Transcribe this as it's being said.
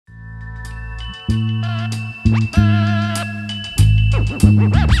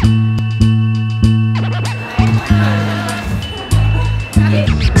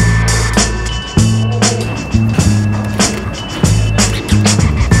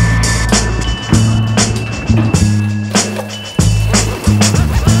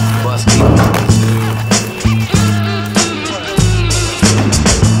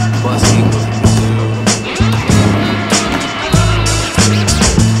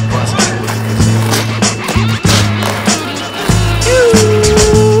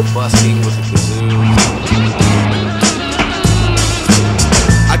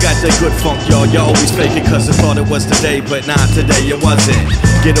That good funk, y'all, you always fake it cause I thought it was today, but nah, today it wasn't.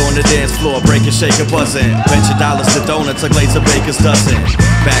 Get on the dance floor, break it, shake it, buzzin'. Venture dollars to donuts, like laser baker's dozen.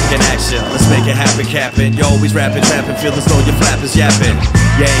 Back in action, let's make it happen, capping. You always rapping, trapping, feel as though your flap is yapping.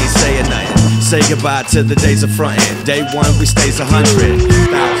 You ain't saying nothing, say goodbye to the days of frontin'. Day one, we stays 100,000.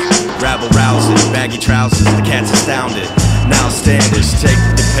 Rabble rousing, baggy trousers, the cat's astounded. Now standards, take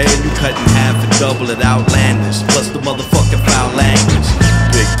the pay and you cut in half and double it outlandish. Plus the motherfucking foul language.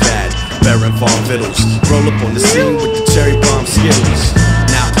 Big bad, Baron Von Vittles. Roll up on the scene with the cherry bomb skittles.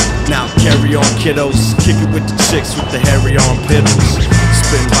 Now carry on kiddos. Kick it with the chicks with the hairy armpits.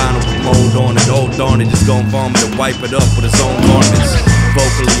 Spin vinyl with mold on it. Oh darn it, it's gon' vomit and wipe it up with its own garments.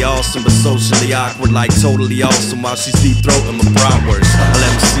 Vocally awesome but socially awkward, like totally awesome while she's deep throating my bratwurst. I'll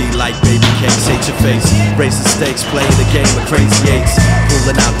MC like baby cakes, hate your face. Raising stakes, playing the game of crazy eights.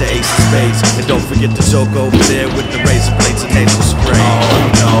 Pulling out the ace of spades. And don't forget the joke over there with the razor blades and nasal spray. Oh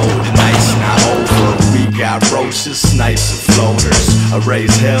no, the night's not over. We got roaches, snipes and floaters. I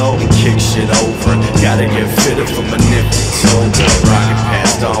raise hell and kick shit over. Gotta get fitted for my nifty toga. Rockin'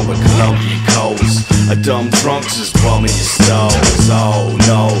 passed on with Colombian codes. A dumb drunk just bumming your stoves. Oh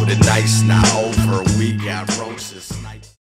no, the night's not over. We got roaches.